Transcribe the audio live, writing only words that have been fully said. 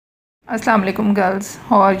Assalamu alaikum girls,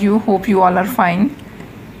 how are you? Hope you all are fine.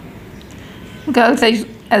 Girls,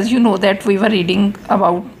 as you know that we were reading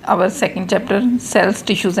about our second chapter, cells,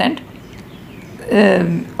 tissues and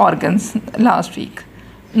organs last week.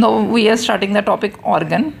 Now we are starting the topic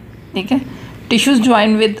organ. Okay? Tissues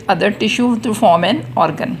join with other tissue to form an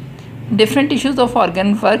organ. Different tissues of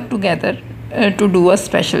organ work together to do a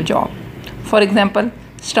special job. For example,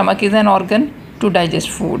 stomach is an organ to digest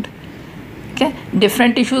food. Okay?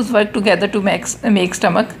 Different tissues work together to make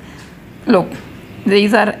stomach. Look,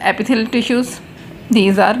 these are epithelial tissues,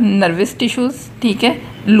 these are nervous tissues, okay?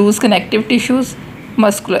 Loose connective tissues,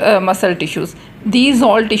 muscle tissues. These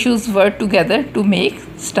all tissues work together to make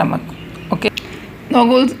stomach. Okay. Now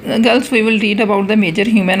girls, we will read about the major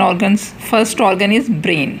human organs. First organ is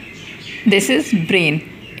brain. This is brain.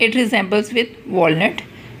 It resembles with walnut.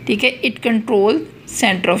 Okay? It controls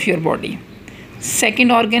center of your body.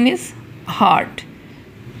 Second organ is heart.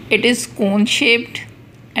 It is cone shaped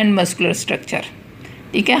and muscular structure.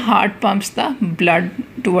 Okay? Heart pumps the blood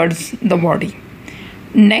towards the body.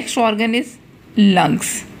 Next organ is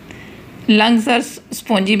lungs. Lungs are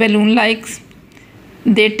spongy balloon like.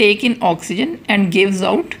 They take in oxygen and gives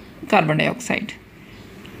out carbon dioxide.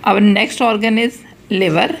 Our next organ is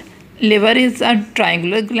liver. Liver is a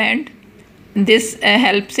triangular gland. This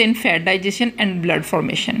helps in fat digestion and blood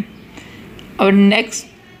formation. Our next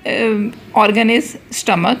organ is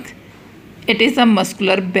stomach. It is a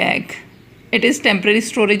muscular bag. It is temporary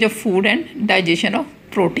storage of food and digestion of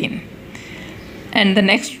protein. And the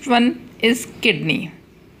next one is kidney.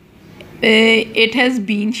 It has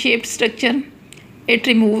bean-shaped structure. It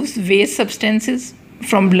removes waste substances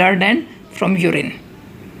from blood and from urine.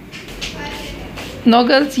 Now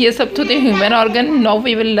girls, ये सब तो थे human organ. Now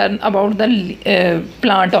we will learn about the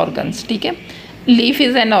plant organs. ठीक है? Leaf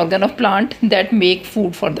is an organ of plant that make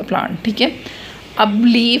food for the plant. ठीक है? अब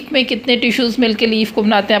leaf में कितने टिश्यूज़ मिलके लीफ को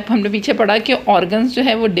बनाते हैं. अब हमने पीछे पढ़ा कि ऑर्गन्स जो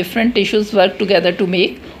है वो different tissues work together to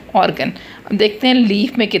make organ. अब देखते हैं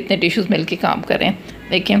लीफ में कितने टिश्यूज़ मिलके काम कर रहे हैं.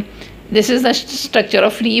 देखें, this is the structure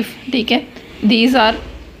of leaf. ठीक है? These are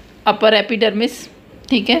upper epidermis.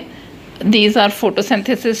 ठीक है? These are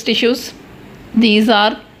photosynthesis tissues. These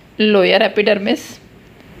are lower epidermis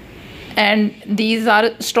and these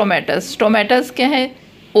are stomatas. Stomatas क्या है?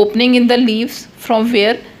 Opening in the leaves from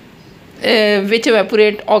where which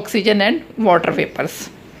evaporate oxygen and water vapors.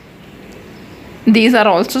 These are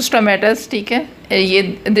also stomatas. ठीक है?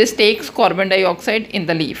 This takes carbon dioxide in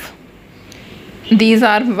the leaf. These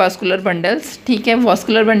are vascular bundles. ठीक है?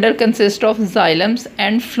 Vascular bundle consist of xylems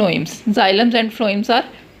and phloems. Xylems and phloems are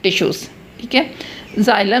tissues. ठीक है?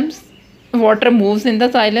 Xylems, water moves in the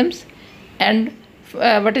xylems, and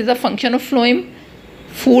what is the function of phloem?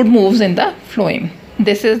 Food moves in the phloem.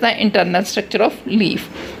 This is the internal structure of leaf.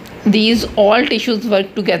 These all tissues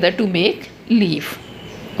work together to make leaf.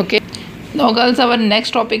 Okay. Now girls, our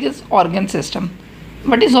next topic is organ system.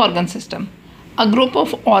 What is organ system? A group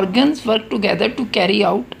of organs work together to carry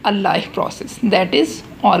out a life process. That is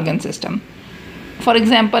organ system. For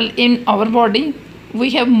example, in our body, we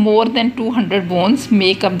have more than 200 bones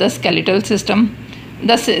make up the skeletal system.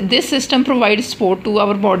 This system provides support to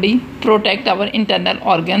our body, protect our internal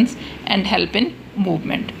organs and help in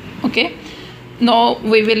movement. Okay. Now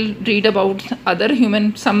we will read about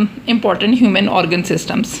some important human organ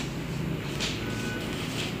systems.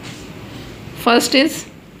 First is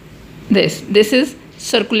this is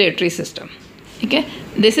circulatory system. Okay,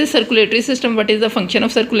 this is circulatory system. What is the function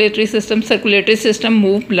of circulatory system? Circulatory system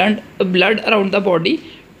move blood around the body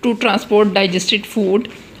to transport digested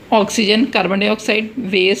food, oxygen, carbon dioxide,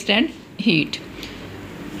 waste and heat,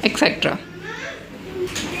 etc.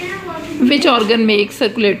 Which organ makes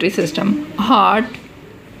circulatory system? Heart,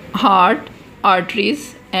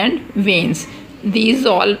 arteries and veins. These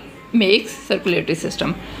all makes circulatory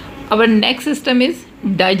system. Our next system is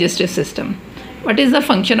digestive system. What is the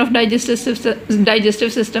function of digestive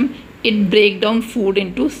system? It breaks down food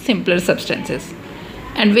into simpler substances.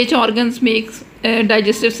 And which organs makes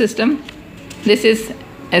digestive system? This is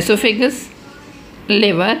esophagus,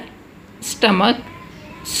 liver, stomach,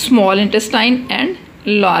 small intestine and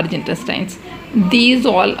large intestines. These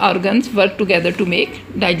all organs work together to make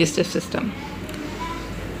digestive system.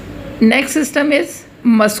 Next system is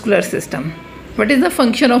muscular system. What is the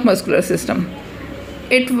function of muscular system?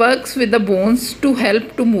 It works with the bones to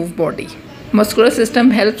help to move body. Muscular system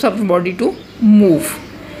helps our body to move.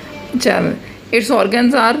 Its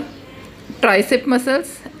organs are triceps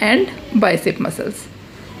muscles and biceps muscles.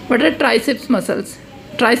 What are triceps muscles?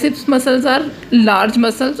 Triceps muscles are large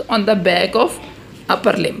muscles on the back of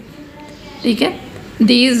upper limb. Okay?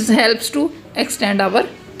 These helps to extend our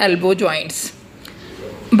elbow joints.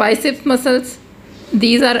 Biceps muscles,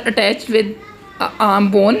 these are attached with arm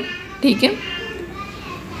bone, ठीक है।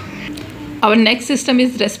 Our next system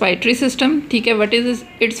is respiratory system, ठीक है। What is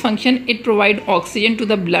its function? It provide oxygen to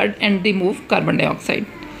the blood and remove carbon dioxide,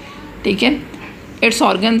 ठीक है। Its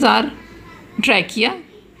organs are trachea.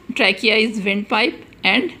 Trachea is windpipe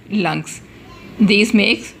and lungs. These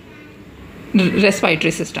makes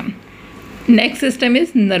respiratory system. Next system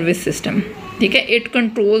is nervous system, ठीक है। It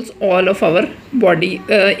controls all of our body.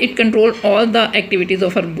 It controls all the activities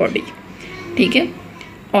of our body, ठीक है।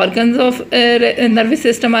 Organs of nervous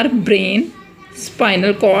system are brain,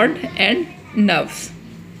 spinal cord and nerves.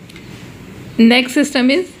 Next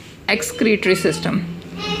system is excretory system.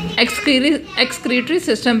 Excretory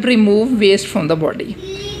system remove waste from the body.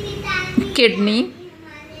 Kidney,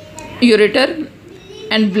 ureter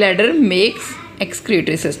and bladder makes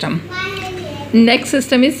excretory system. Next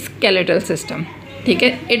system is skeletal system, ठीक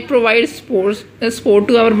है। It provides support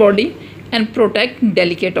to our body and protect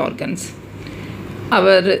delicate organs.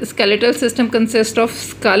 Our skeletal system consists of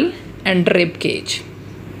skull and rib cage.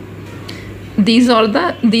 These are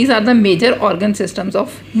the major organ systems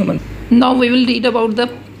of human. Now we will read about the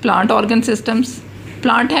plant organ systems.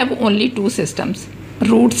 Plant have only two systems,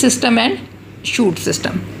 root system and shoot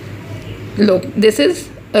system. Look, this is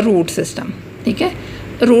a root system, ठीक है।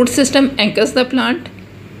 Root system anchors the plant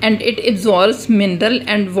and it absorbs mineral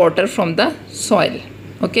and water from the soil,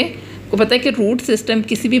 okay। को पता है कि root system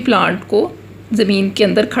किसी भी plant को ज़मीन के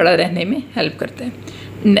अंदर खड़ा रहने में हेल्प करते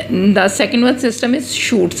हैं। The second one system is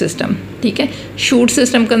shoot system, ठीक है। Shoot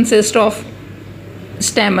system consist of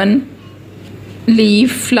स्टेमन,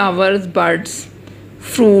 leaf, flowers, birds,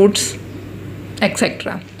 fruits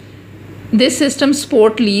etcetera. This system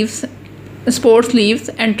supports leaves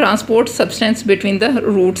and transports substance between the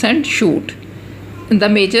roots and shoot. The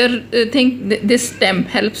major thing, this stem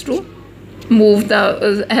helps to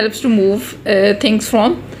move things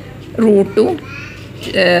from root to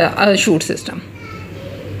a shoot system.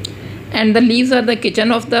 And the leaves are the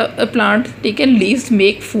kitchen of the plant, ठीक है। Leaves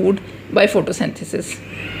make food by photosynthesis.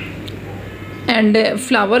 And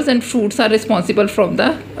flowers and fruits are responsible for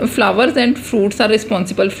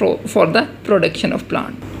the production of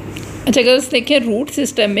plant. अच्छा girls देखिए, root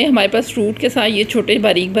system में हमारे पास root के साथ ये छोटे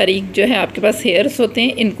बारीक बारीक जो है आपके पास हेयर्स होते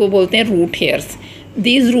हैं, इनको बोलते हैं root hairs.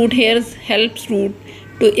 These root hairs helps root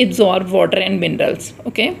two absorb water and minerals.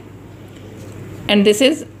 Okay, and this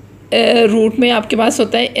is root में आपके पास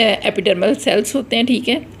होता है एपिडर्मल सेल्स होते हैं, ठीक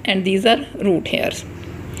है, and these are root hairs.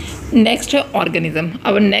 Next है organism.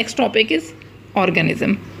 Our next topic is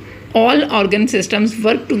organism. All organ systems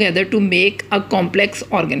work together to make a complex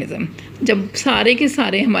organism. जब सारे के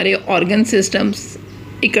सारे हमारे ऑर्गन सिस्टम्स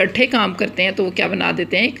इकट्ठे काम करते हैं तो वो क्या बना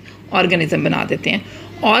देते हैं, एक ऑर्गेनिज्म बना देते हैं.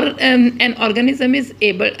 और an organism is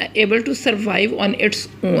able to survive on its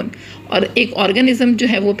own. और एक ऑर्गेनिज्म जो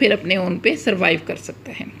है वो फिर अपने ओन पे सर्वाइव कर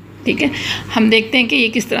सकता है, ठीक है. हम देखते हैं कि ये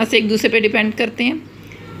किस तरह से एक दूसरे पे डिपेंड करते हैं.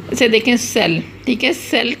 जैसे देखें सेल, ठीक है,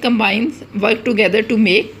 cell combines work together to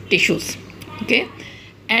make tissues, okay,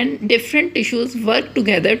 and different tissues work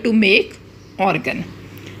together to make organ.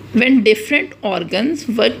 When different organs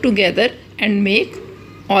work together and make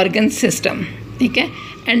organ system, ठीक है,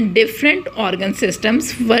 and different organ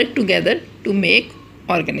systems work together to make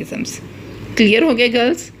organisms. Clear हो गए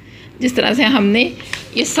girls? जिस तरह से हमने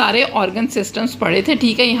ये सारे ऑर्गन सिस्टम्स पढ़े थे,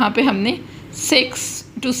 ठीक है, यहाँ पे हमने 6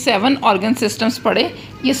 to 7 ऑर्गन सिस्टम्स पढ़े.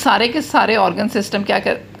 ये सारे के सारे ऑर्गन सिस्टम क्या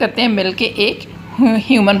करते हैं, मिल के एक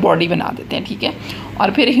ह्यूमन बॉडी बना देते हैं, ठीक है,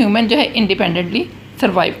 और फिर ह्यूमन जो है इंडिपेंडेंटली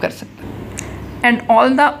सर्वाइव कर सकता है. And all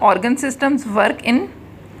the organ systems work in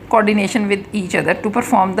coordination with each other to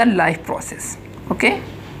perform the life process. Okay,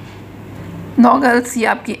 no girls, ये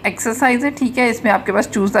आपकी एक्सरसाइज है, ठीक है. इसमें आपके पास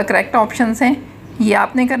चूज़ द करेक्ट ऑप्शंस हैं, ये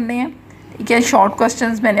आपने करने हैं, ठीक है. शॉर्ट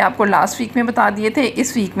क्वेश्चंस मैंने आपको लास्ट वीक में बता दिए थे,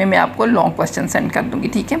 इस वीक में मैं आपको लॉन्ग क्वेश्चन सेंड कर दूँगी,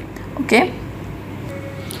 ठीक है. ओके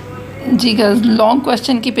जी गर्ल्स, लॉन्ग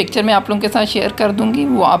क्वेश्चन की पिक्चर मैं आप लोगों के साथ शेयर कर दूंगी.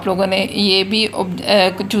 वो आप लोगों ने ये भी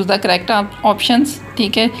चूज़ द करेक्ट ऑप्शंस,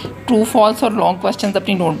 ठीक है, ट्रू फॉल्स और लॉन्ग क्वेश्चंस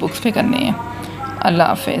अपनी नोटबुक्स पे करने हैं. अल्लाह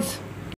हाफिज़.